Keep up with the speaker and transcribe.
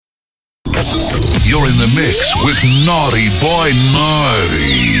You're in the mix with Naughty Boy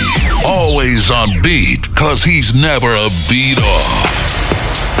Naughty. Always on beat, cause he's never a beat off.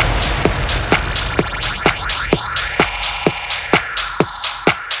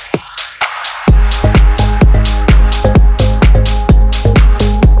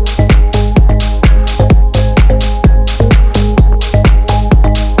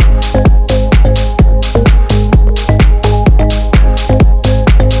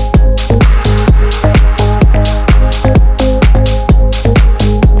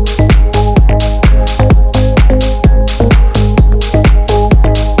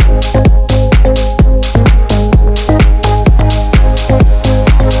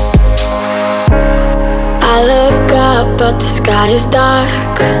 But the sky is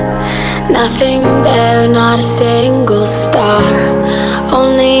dark, nothing there, not a single star.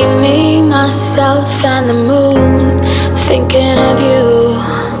 Only me, myself, and the moon. Thinking of you,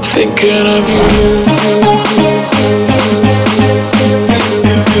 thinking of you.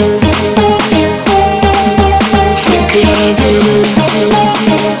 Thinking of you.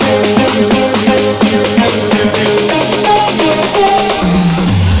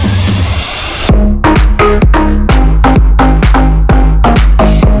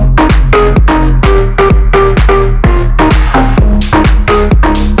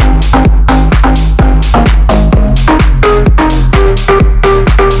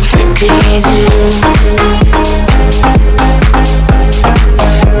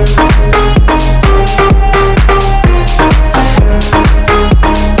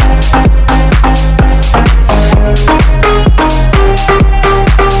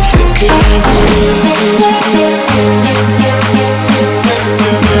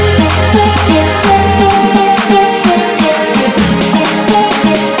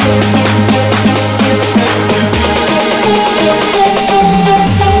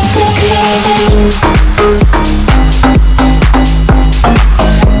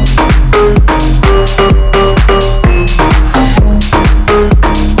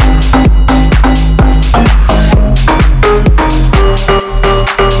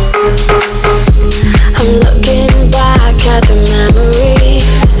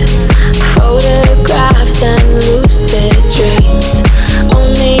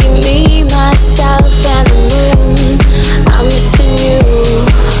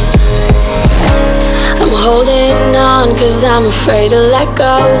 I'm afraid to let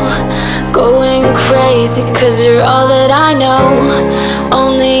go, going crazy cause you're all that I know.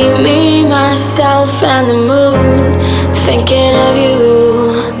 Only me, myself, and the moon. Thinking of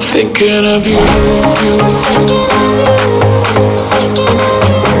you, thinking of you.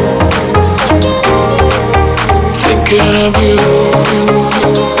 Thinking of you.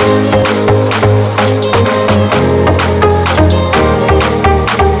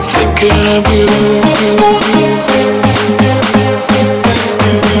 Thinking of you.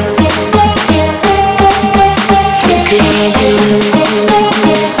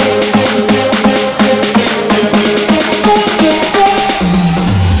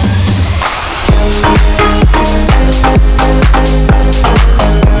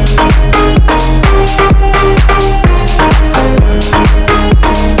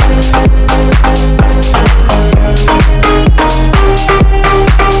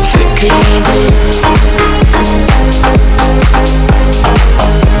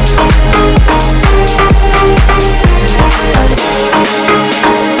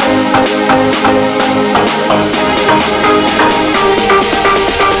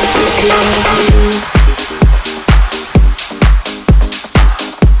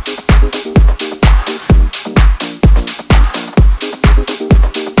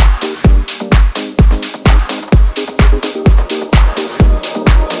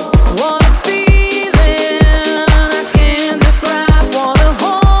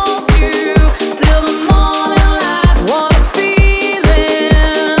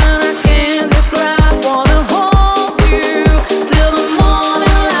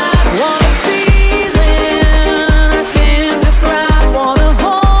 Wanna be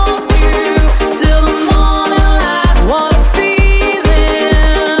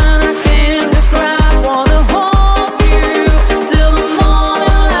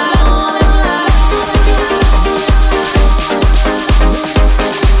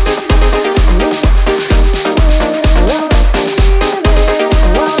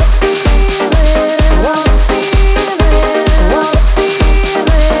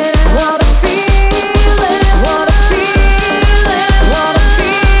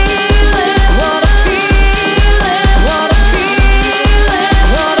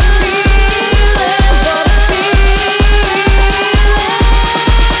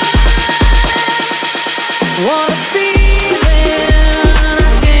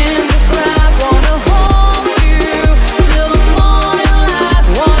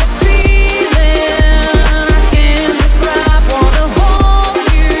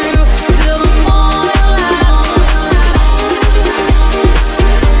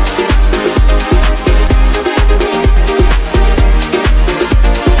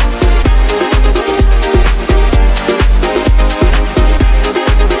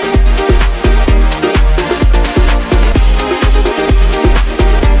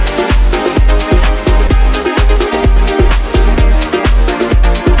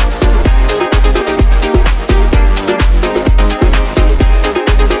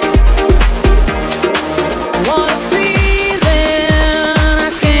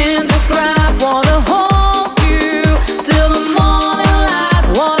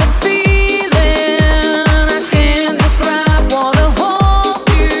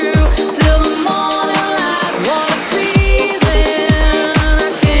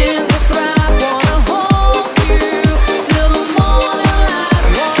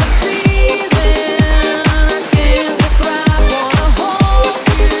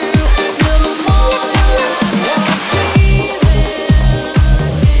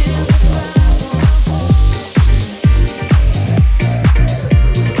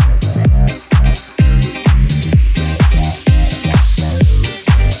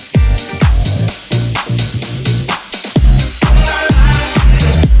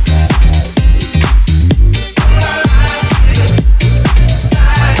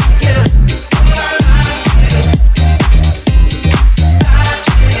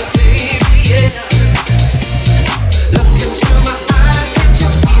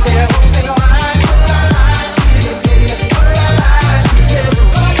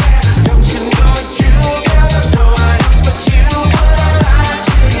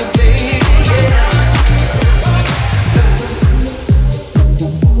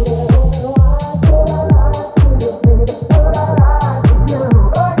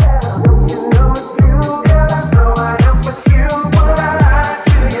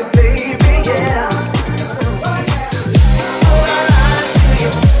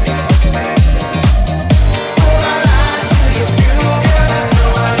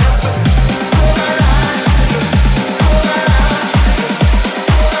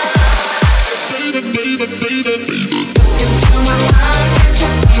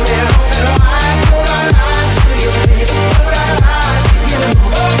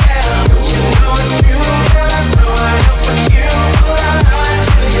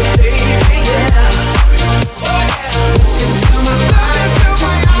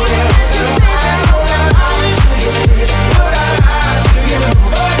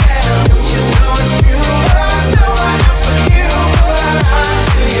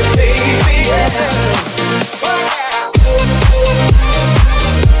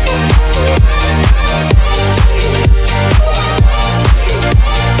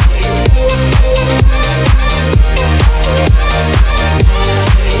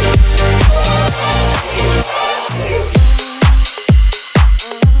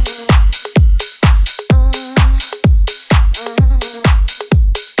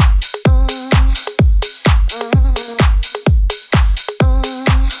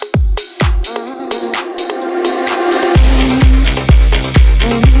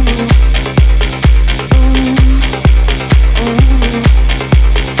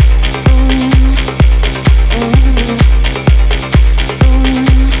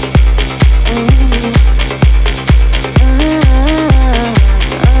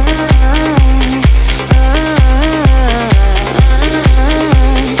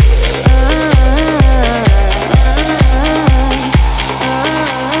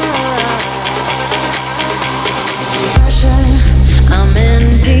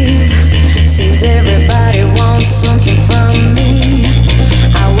everybody wants something from me.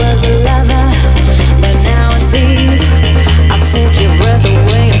 I was a lover, but now a thief. I'll take your breath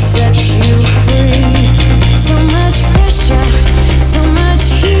away and set you free. So much pressure, so much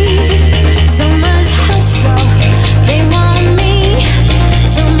heat, so much hustle, they want me.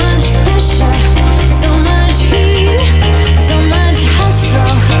 So much pressure, so much heat, so much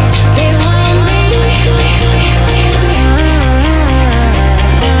hustle, they want me.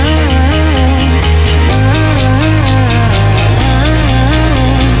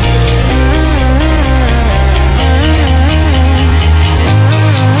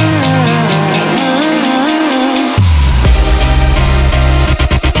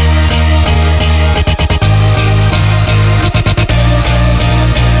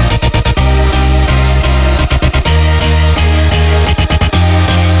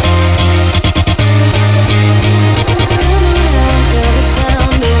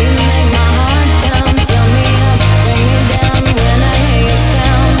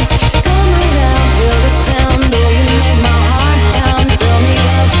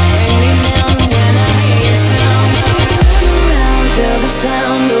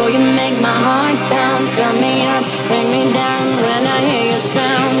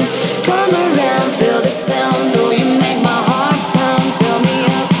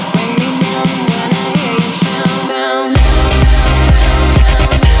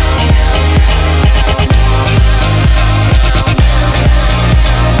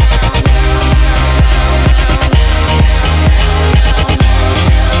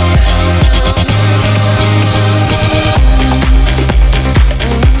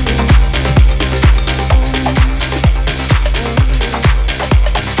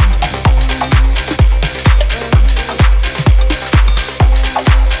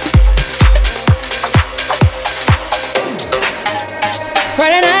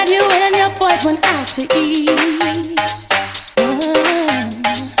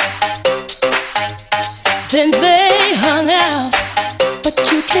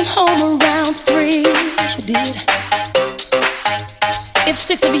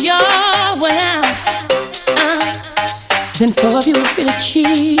 Then four of you were really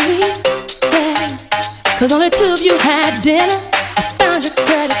cheap, yeah. Cause only two of you had dinner. I found your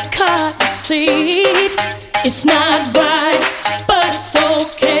credit card receipt. It's not right, but it's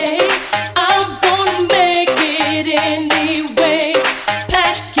okay. I'm gonna make it anyway.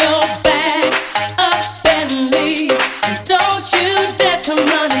 Pack your bag up and leave. Don't you dare come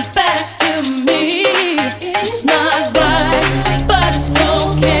running back to me. It's not right, but it's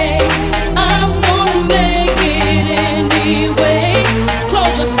okay. I'm gonna make it anyway.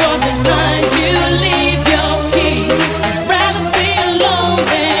 Close the door behind you, leave your key. Rather be alone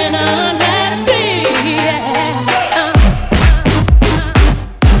than unhappy.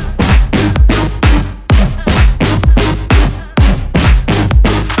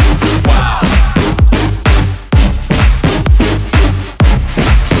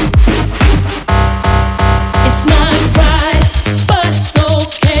 It's not right, but it's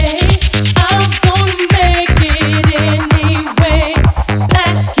okay. I'm gonna make it anyway.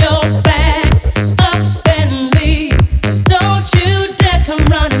 Pack your bags up and leave. Don't you dare come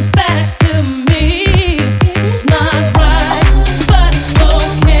running back to me. It's not right, but it's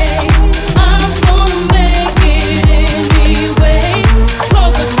okay. I'm gonna make it anyway.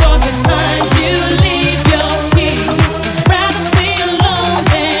 Close the door behind you, leave your key. Rather be alone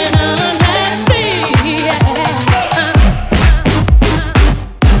than unhappy.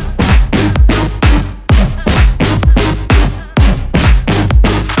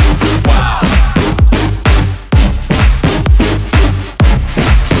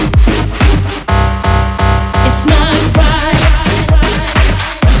 It's not right.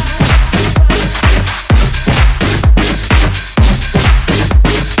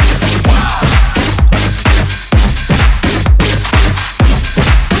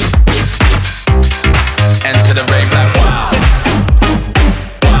 Enter the rave like wow.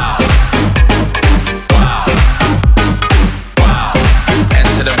 Wow. Wow. Wow.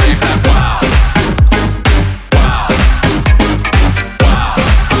 Enter the rave like wow. Wow. Wow.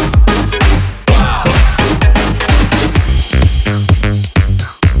 Wow.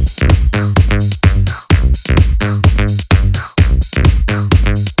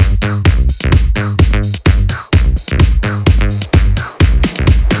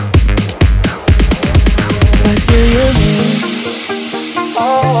 What do you mean?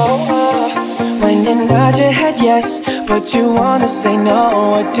 When you nod your head yes, but you wanna say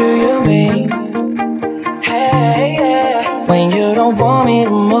no. What do you mean? Hey, yeah. When you don't want me to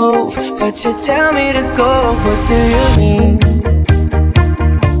move, but you tell me to go. What do you mean?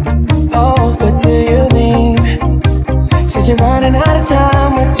 Oh, what you're running out of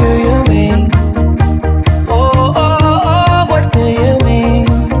time. What do you mean? Oh, oh, oh, what do you mean?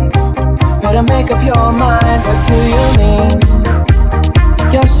 Better make up your mind. What do you mean?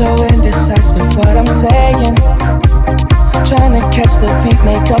 You're so indecisive, what I'm saying. Trying to catch the beat,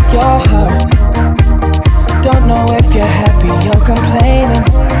 make up your heart. Don't know if you're happy or complaining.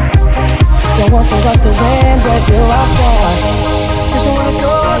 Don't want for us to win, where do I start? Cause you wanna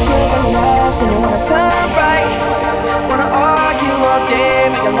go to the left and you wanna turn right. Wanna argue all day,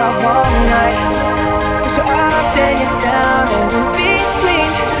 make love all night. Cause you're up, then you're down, and in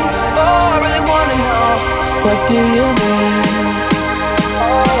between. Oh, I really wanna know, what do you mean?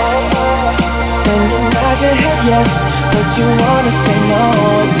 When you nod your head yes, but you wanna say no,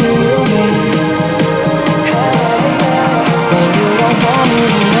 what do you mean? Hey, yeah. When you don't want me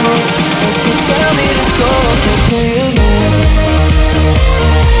to know, but you tell me to go, what do you mean?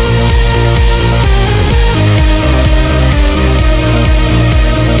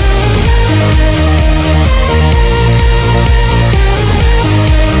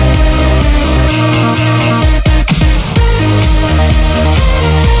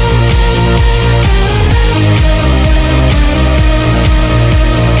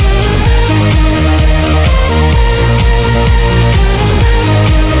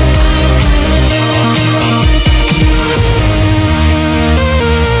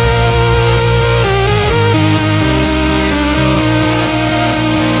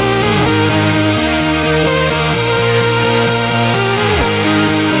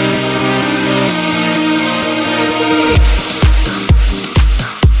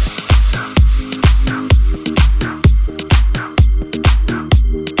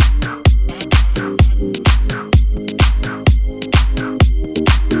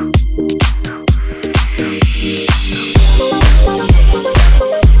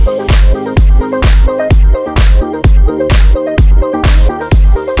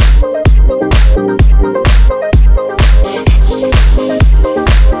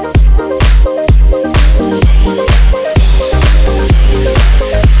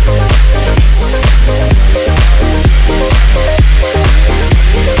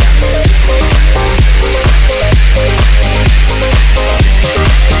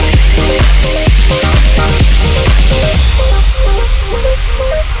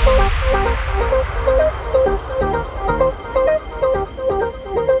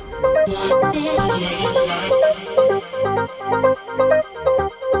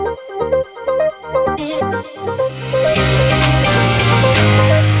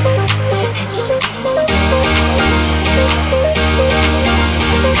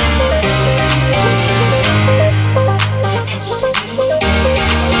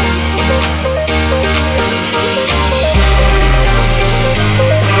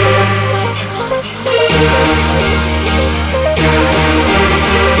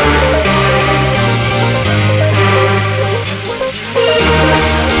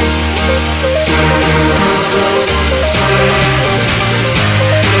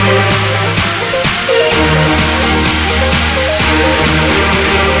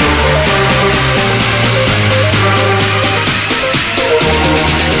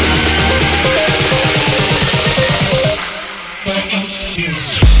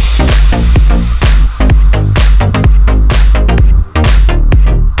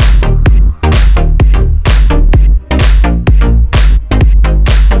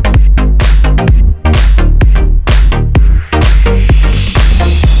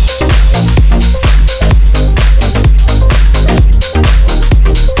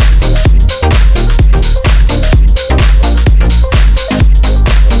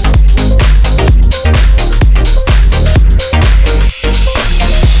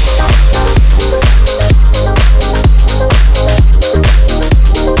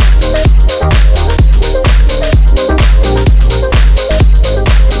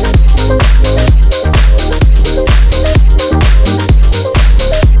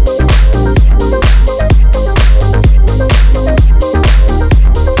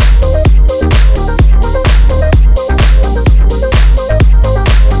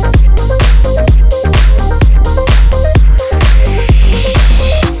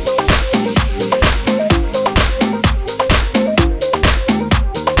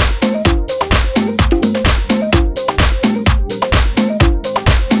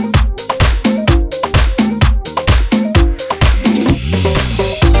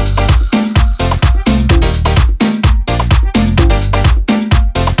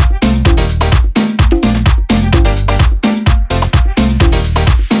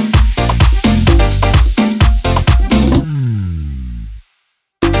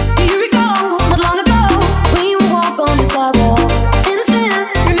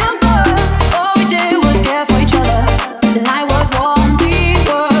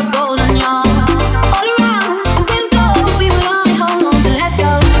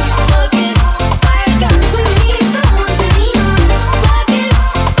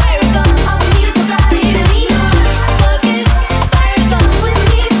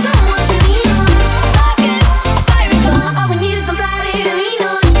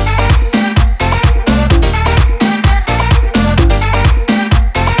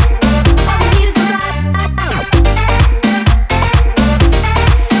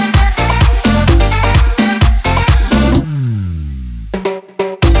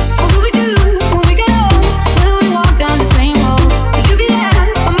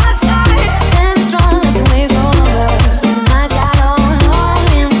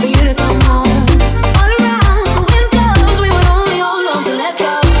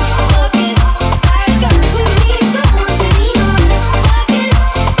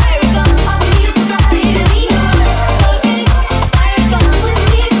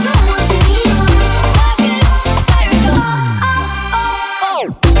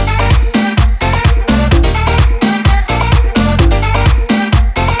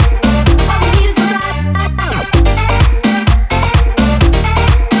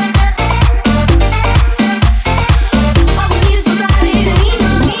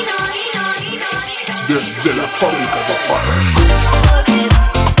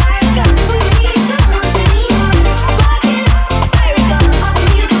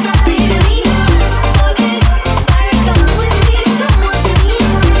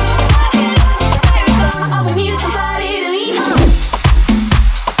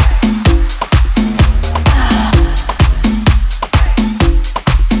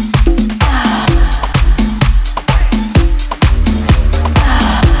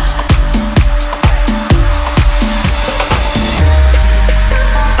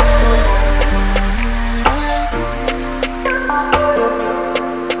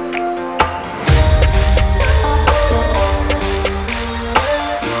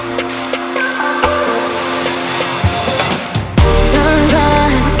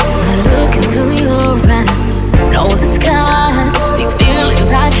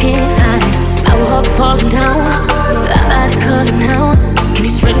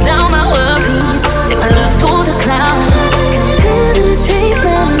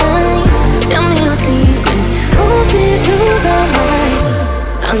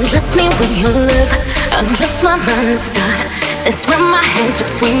 Undress me with your love, undress my mind and start. Let's run my hands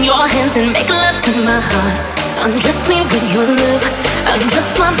between your hands and make love to my heart. Undress me with your love,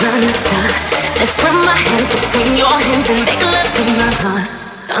 undress my mind and start. Let's run my hands between your hands and make love to my heart.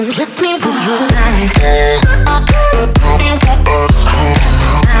 Undress me with your light.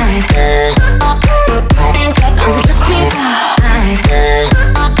 Undress me with light.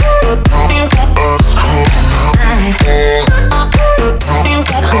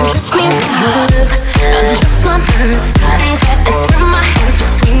 Undress me with your love, undress my mind and start. Let's run my hands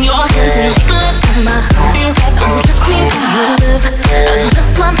between your hands and make love to my heart. Undress me with your love,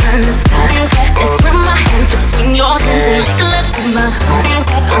 undress my mind and start. Let's run my hands between your hands and make love to my heart.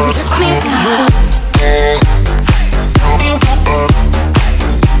 Undress me with your love.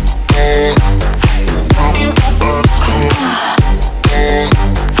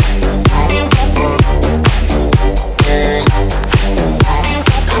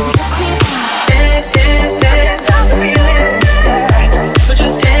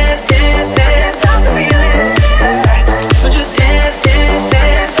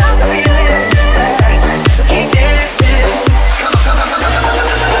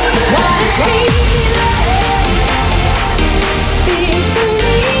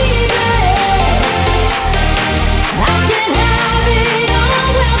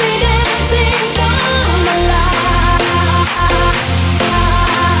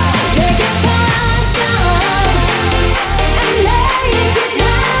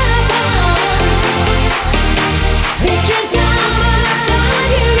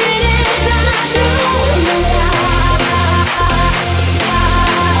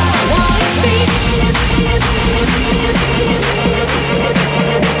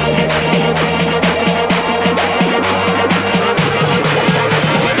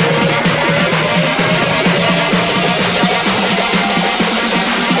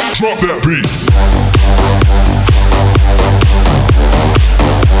 Drop that beat.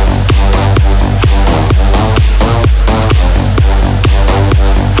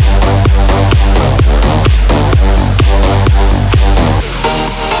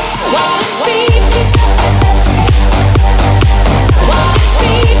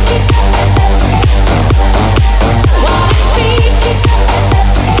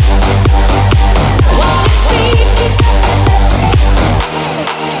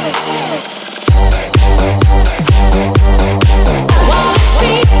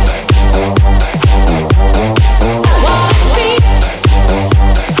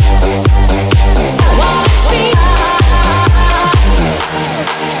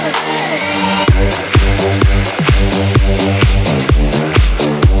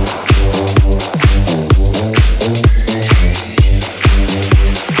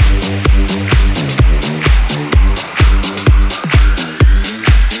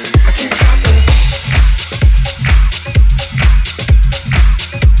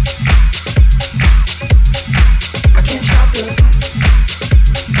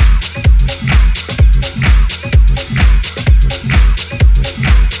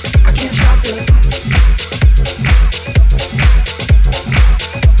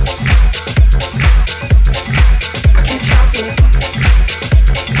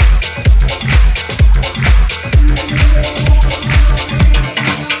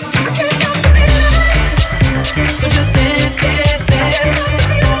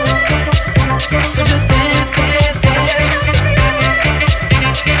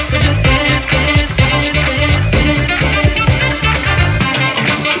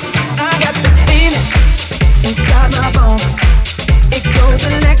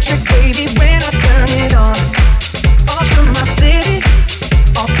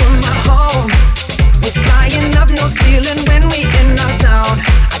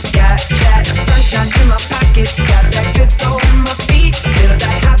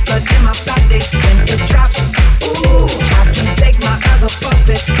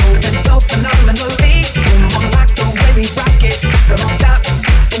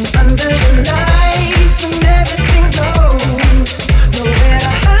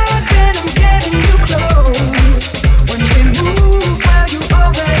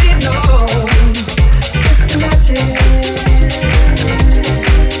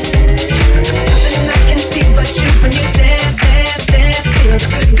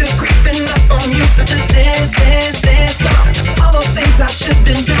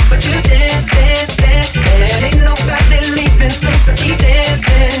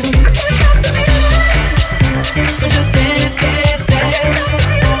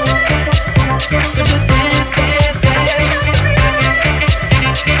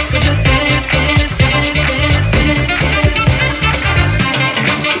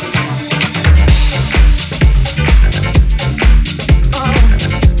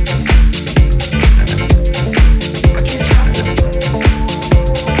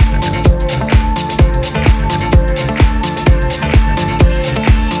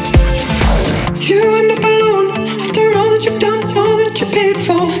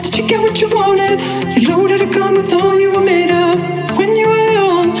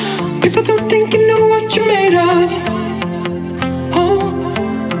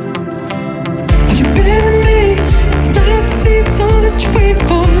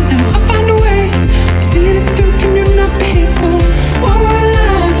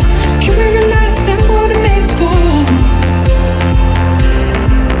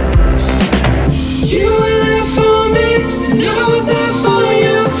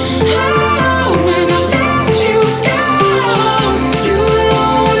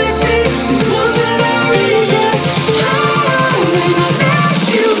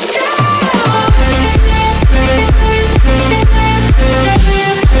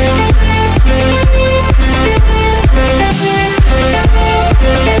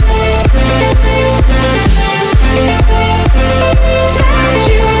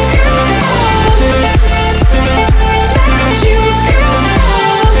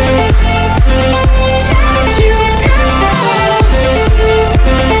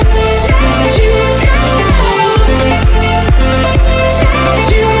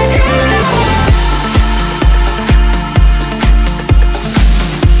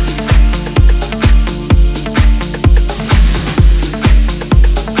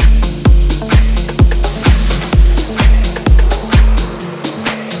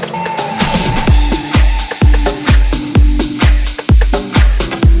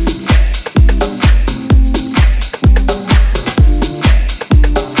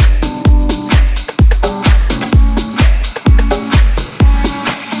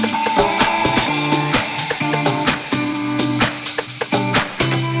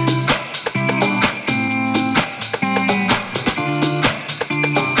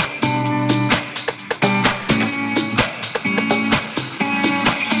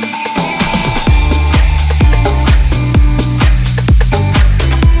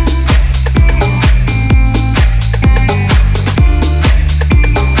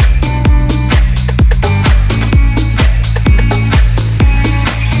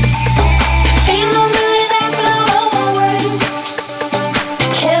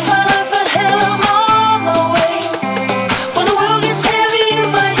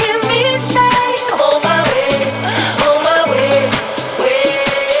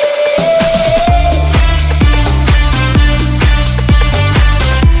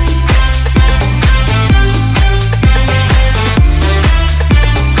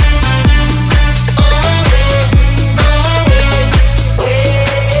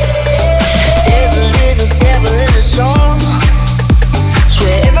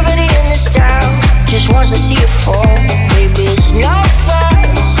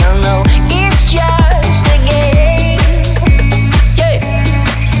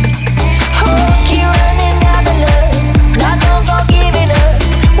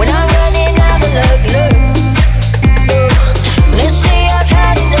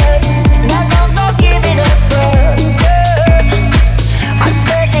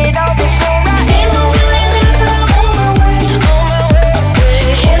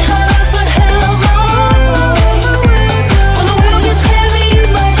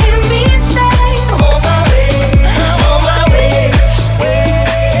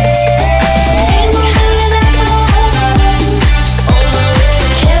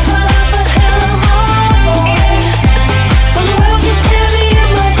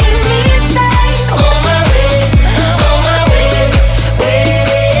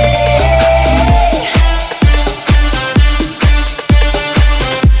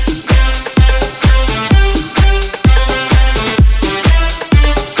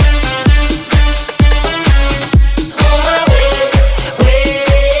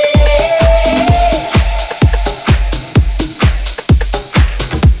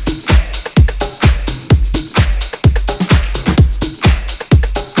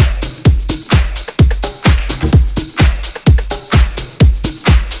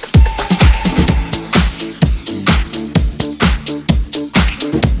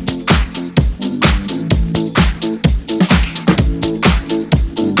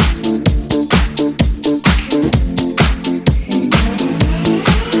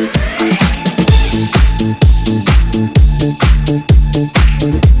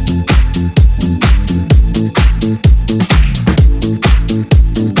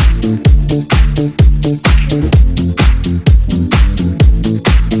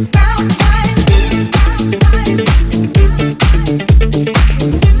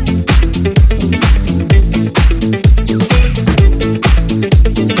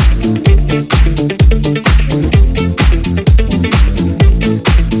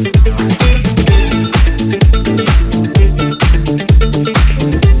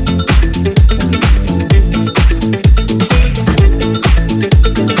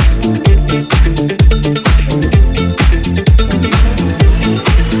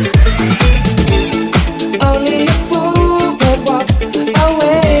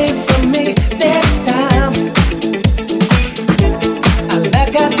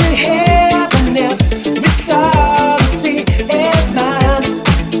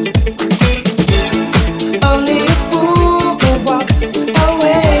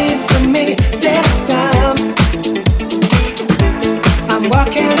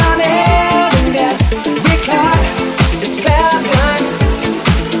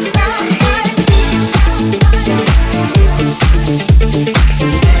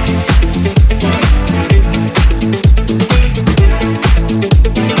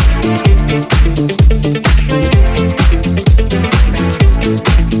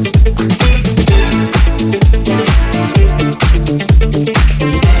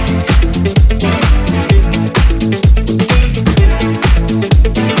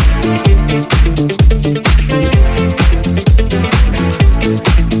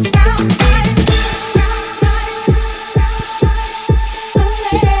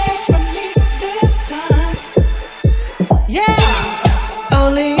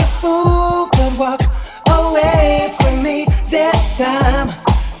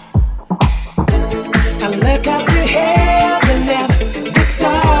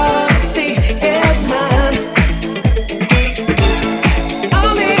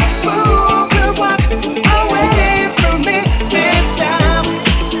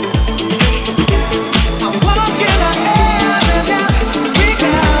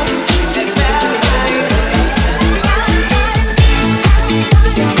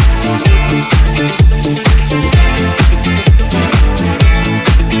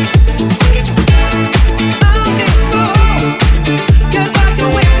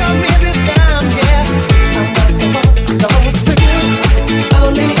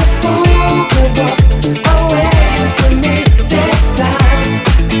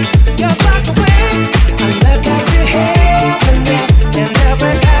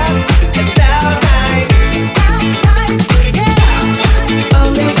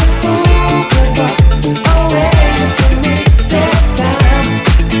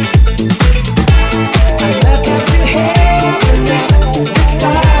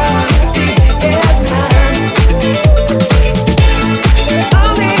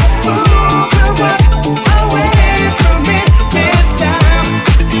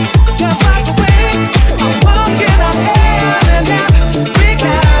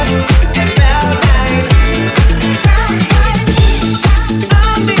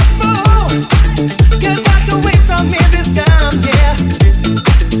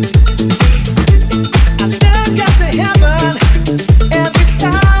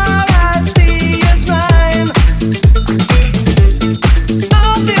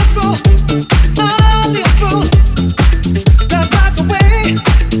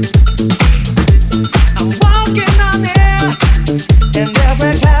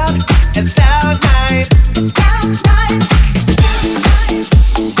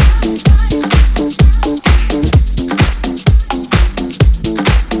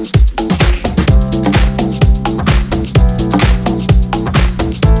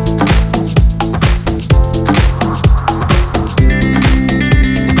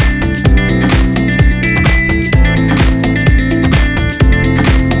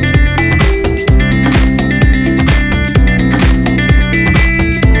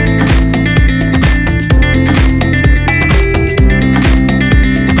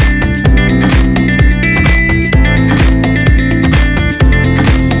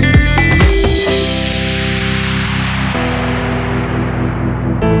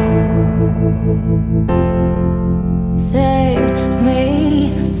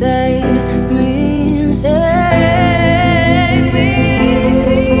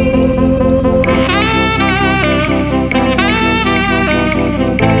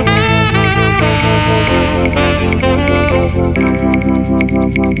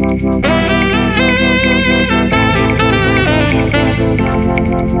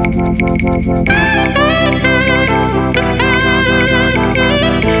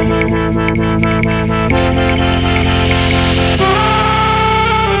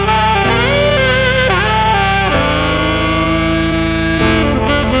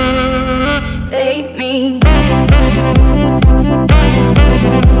 Save me.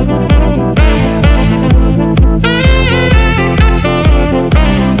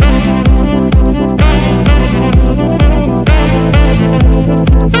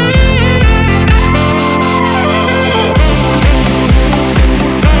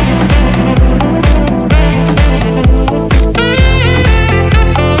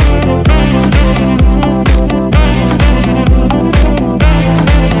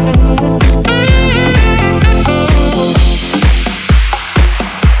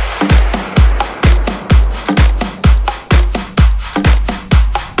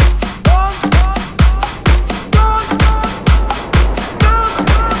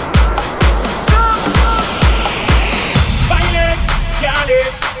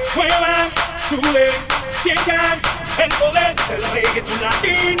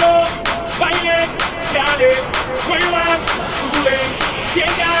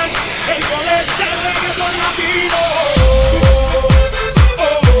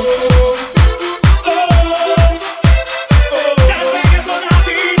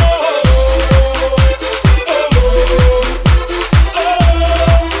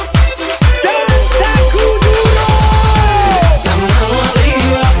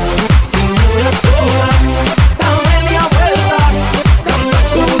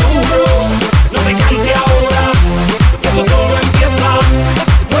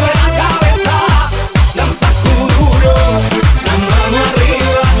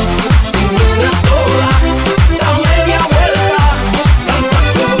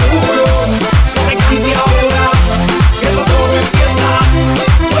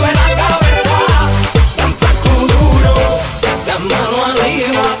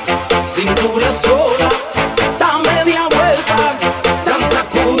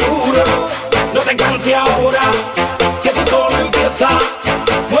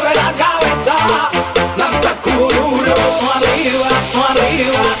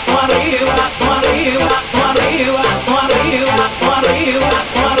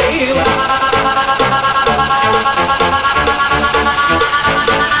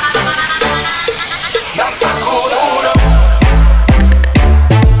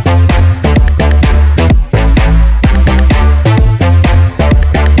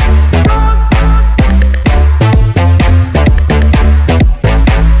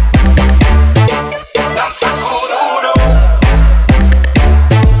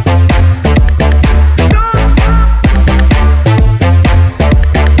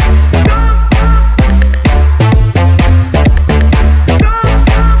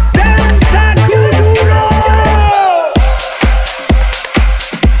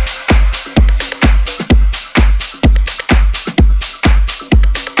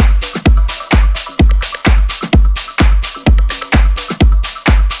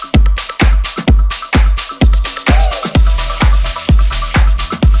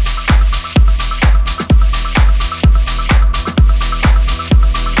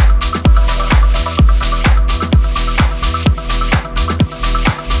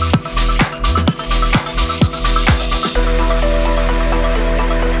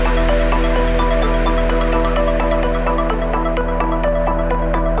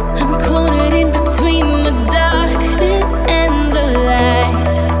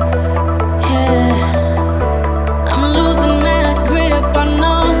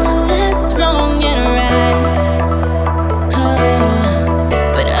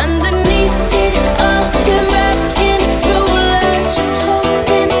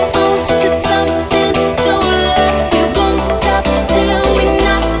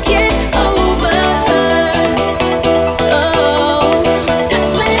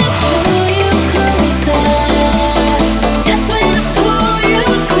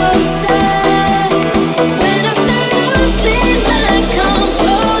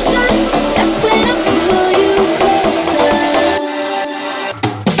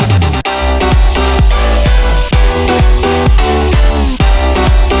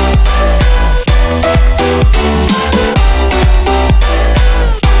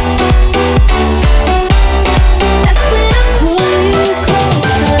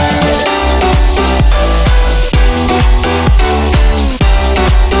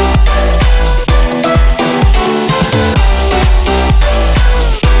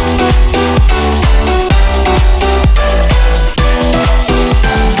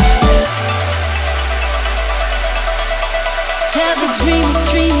 Tell the dream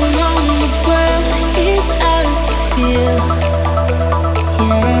stream on.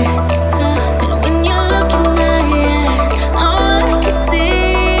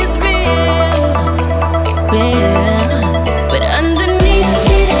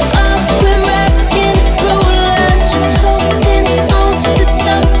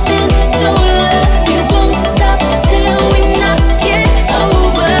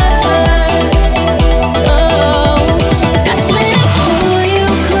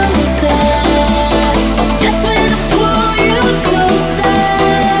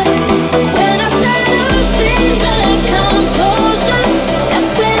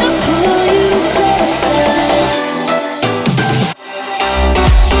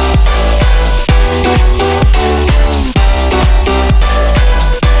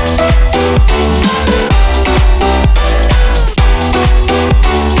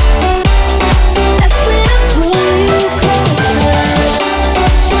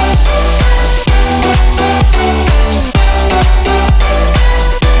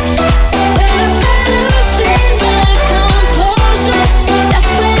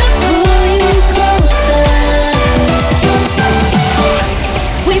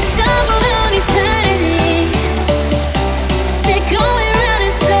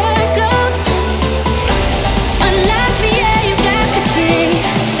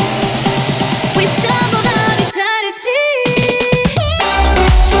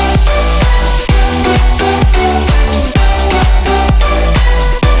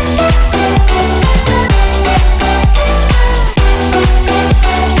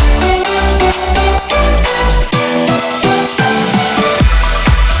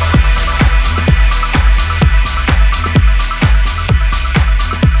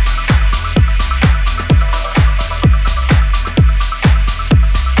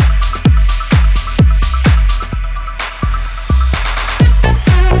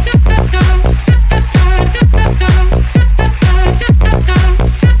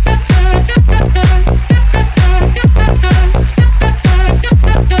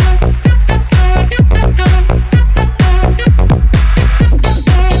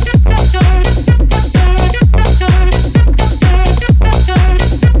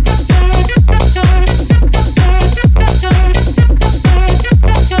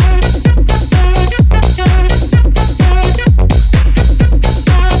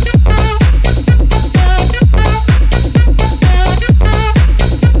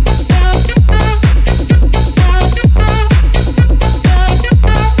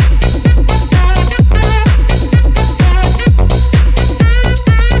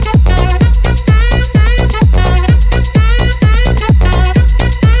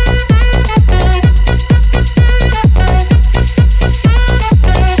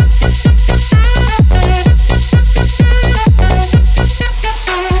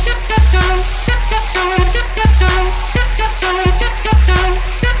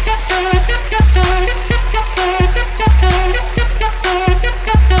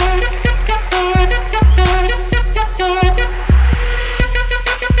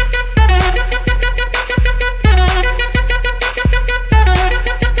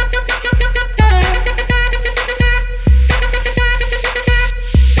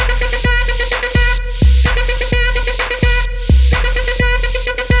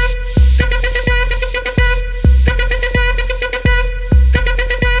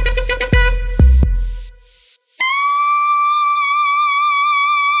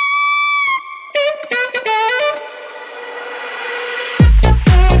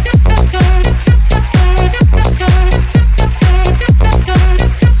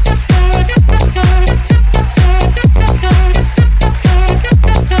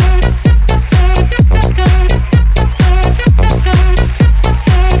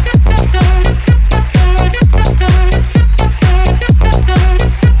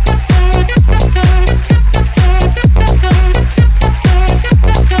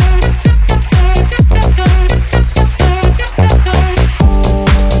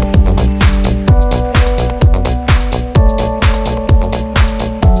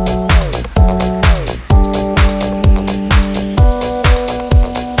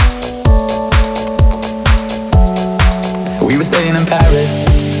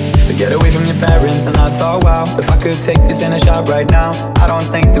 Get away from your parents, and I thought, wow, if I could take this in a shot right now, I don't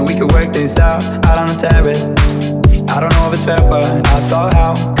think that we could work this out on the terrace. I don't know if it's fair, but I thought,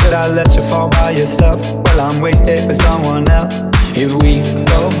 how could I let you fall by yourself? Well, I'm wasted for someone else. If we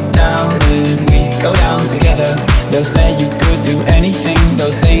go down, then we go down together. They'll say you could do anything, they'll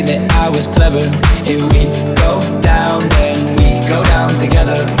say that I was clever. If we go down, then we go down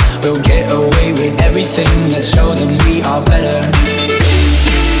together. We'll get away with everything, let's show them we are better.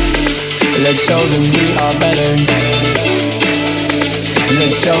 Let's show them we are better.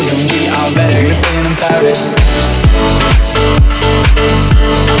 Let's show them we are better. We're staying in Paris.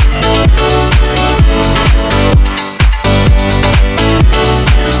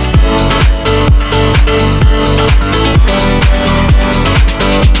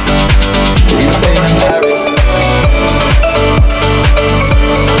 We're staying in Paris.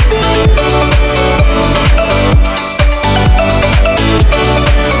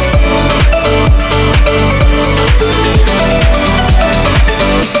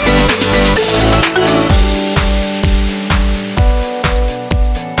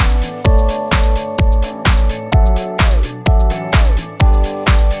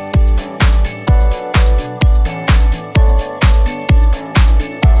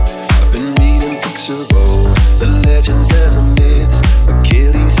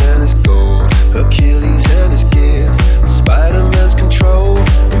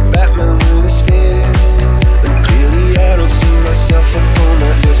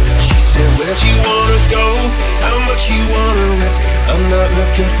 Where'd you wanna go? How much you wanna risk? I'm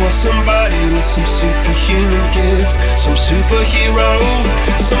looking for somebody with some superhuman gifts, some superhero,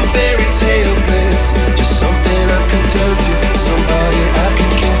 some fairy tale bliss, just something I can turn to, somebody I can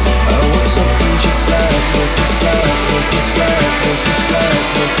kiss. I want something just like this.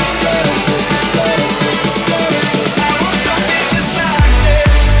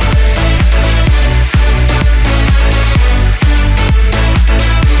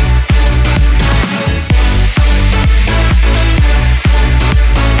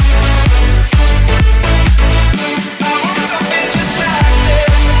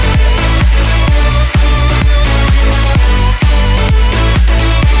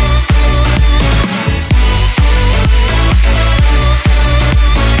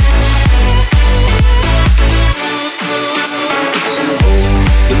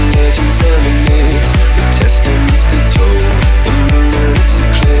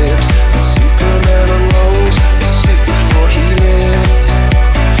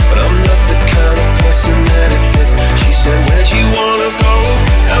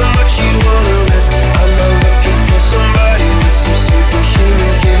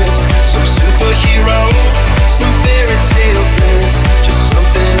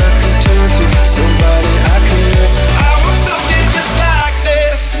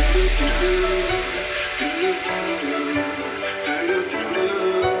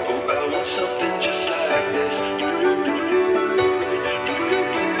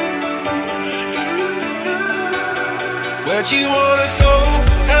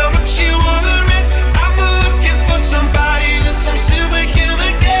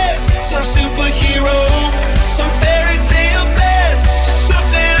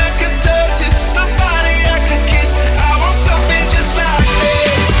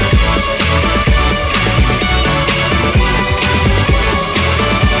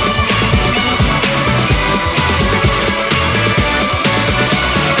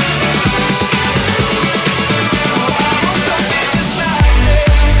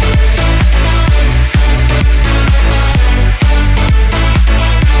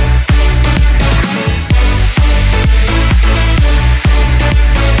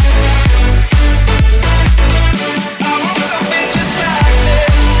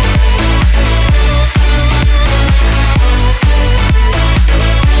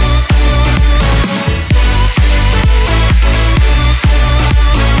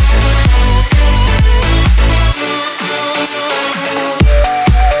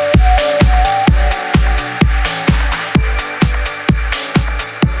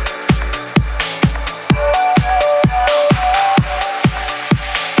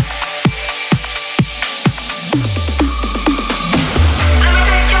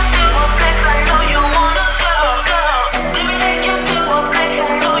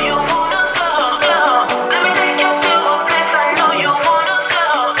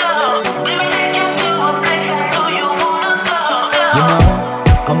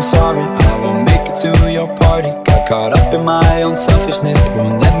 Caught up in my own selfishness, it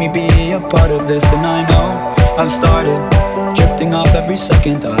won't let me be a part of this. And I know I've started drifting off every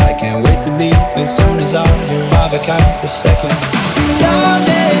second. I can't wait to leave as soon as I arrive. I count the seconds. Down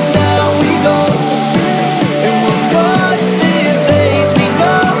and down.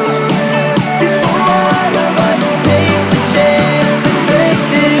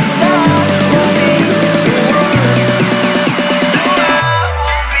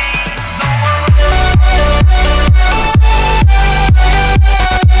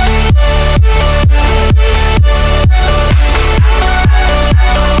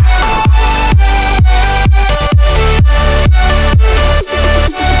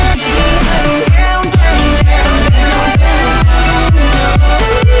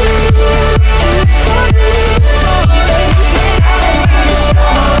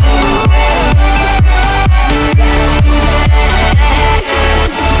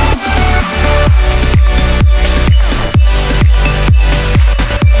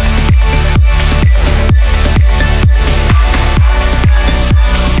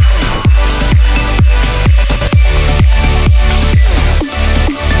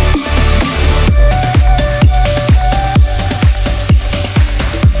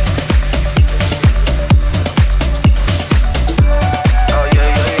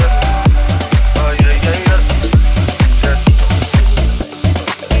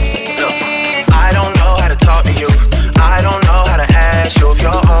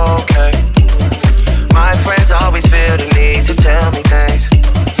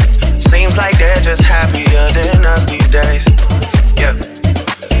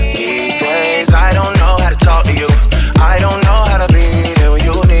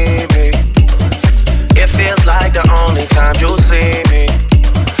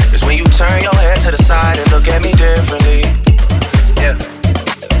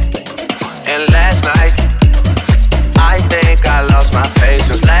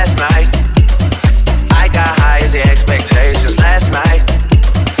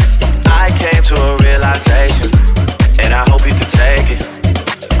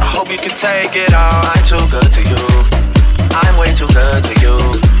 you can take it all. I'm too good to you. I'm way too good to you.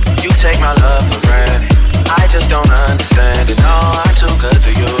 You take my love for granted. I just don't understand it. No, I'm too good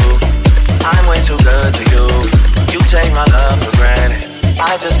to you. I'm way too good to you. You take my love for granted.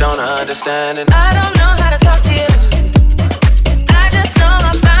 I just don't understand it. I don't know how to talk to you. I just know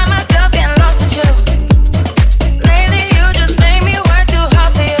I find myself getting lost with you. Lately you just make me work too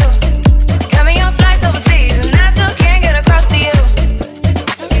hard for you. Got me on flights overseas and I still can't get across to you.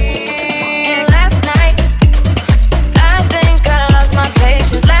 And last night, I think I lost my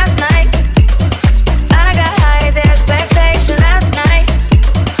patience. Last night, I got high as expectation. Last night,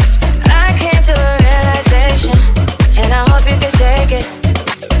 I came to a realization, and I hope you can take it.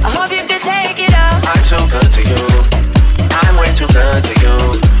 I hope you can take it all. I'm too good to you. I'm way too good to you.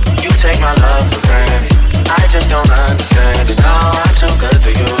 You take my love for granted. I just don't understand it. No, I'm too good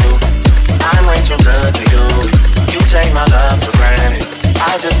to you. I'm way too good to you. You take my love for granted.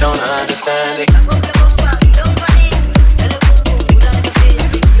 I just don't understand it.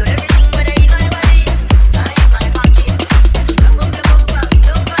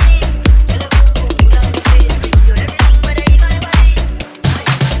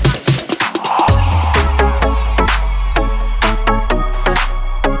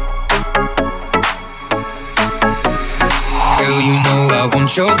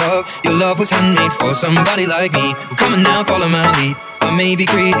 Your love was handmade for somebody like me. Well, come on now, follow my lead. I may be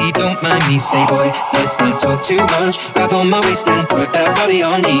crazy, don't mind me. Say boy, let's not talk too much. Grab on my waist and put that body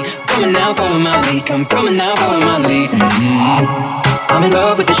on me. Come on now, follow my lead. Come on now, follow my lead. I'm in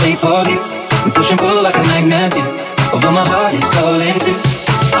love with the shape of you. We push and pull like a magnet do. Although my heart is falling too.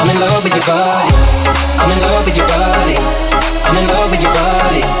 I'm in love with your body. I'm in love with your body. I'm in love with your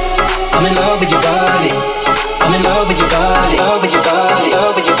body. I'm in love with your body. I'm in love with your body, love with your body,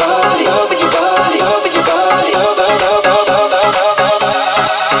 love with your body, love with your body, love with your body,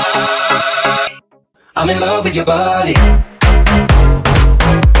 I'm in love with your body.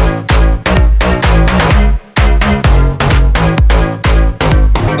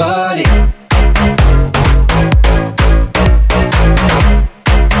 Body.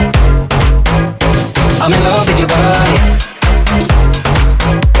 I'm in love with your body.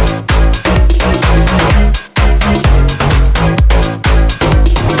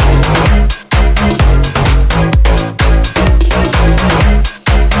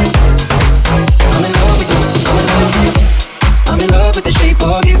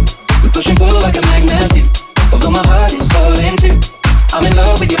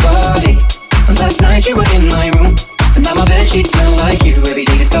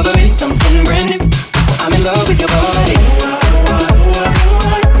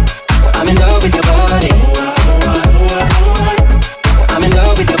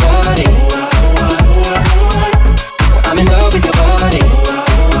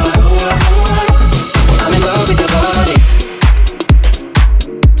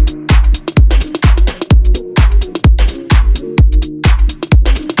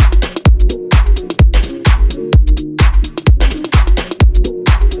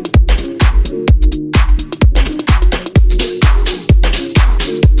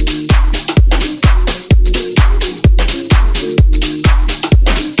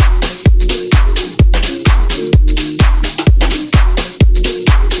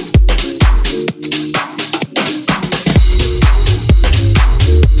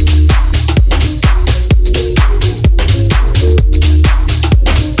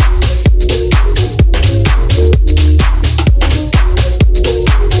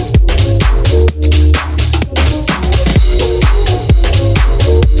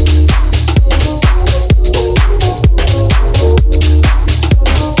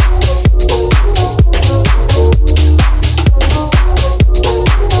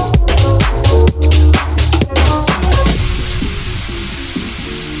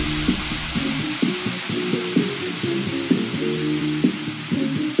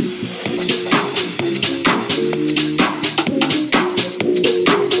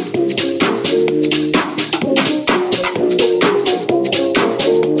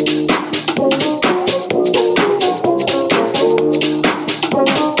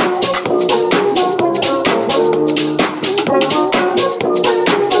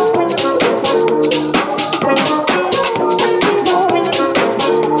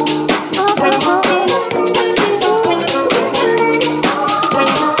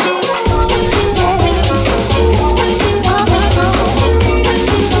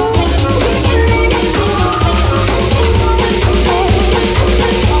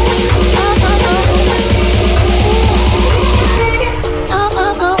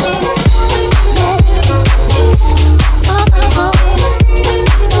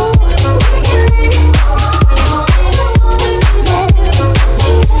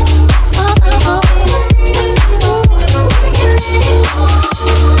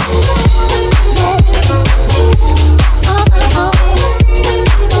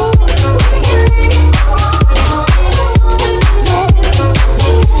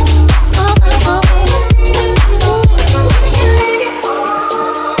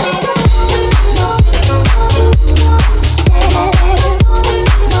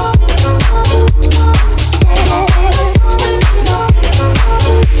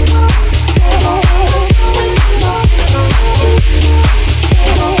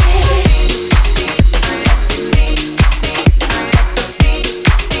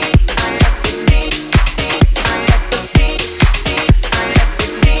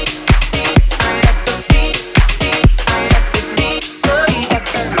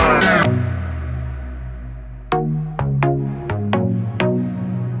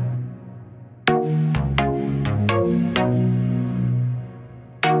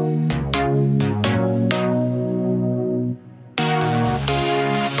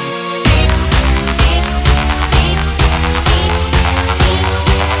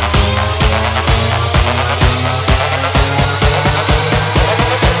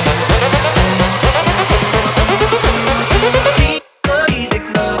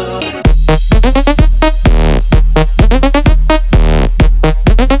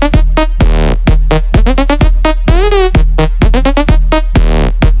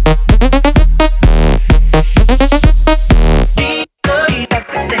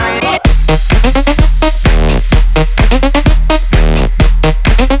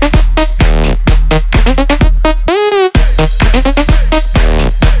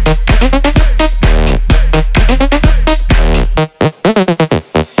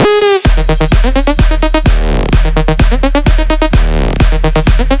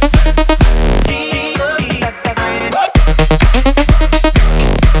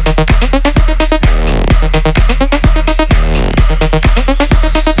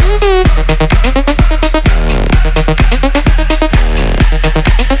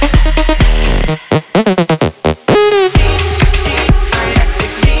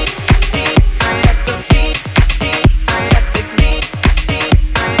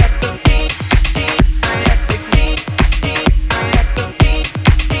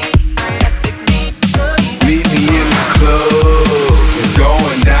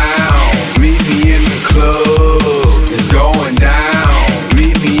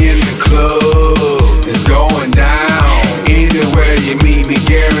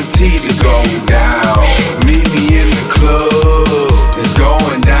 guaranteed to go down. Meet me in the club, it's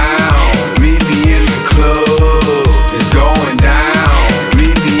going down. Meet me in the club, it's going down.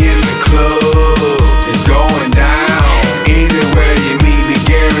 Meet me in the club, it's going down. Anywhere you meet me,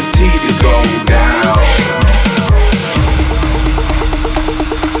 guaranteed to go down.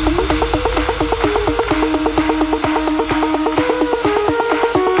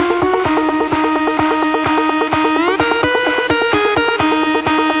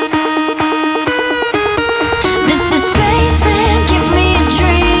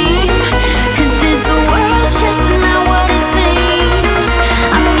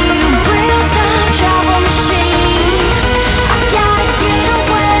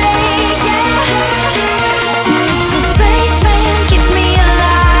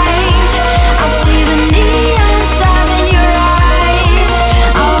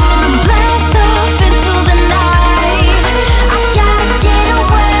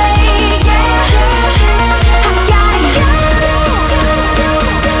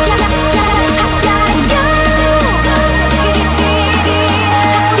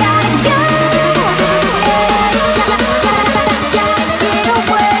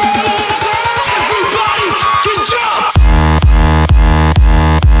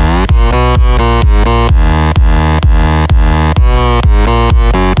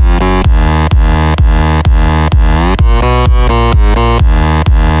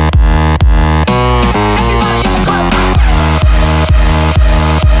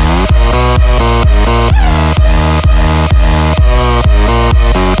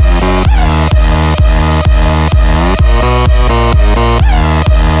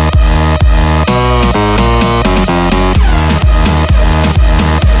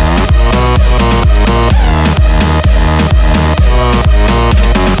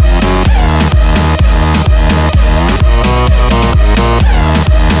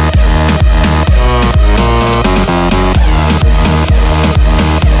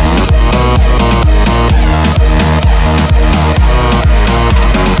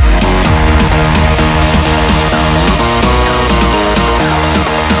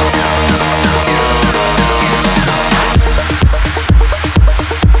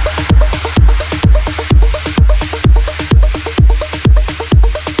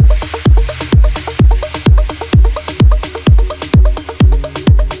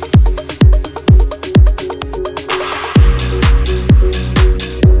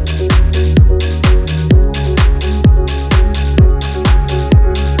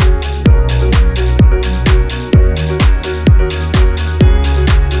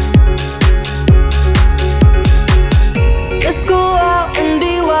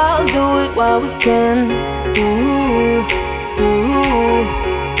 While we can,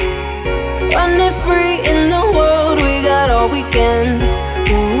 run it free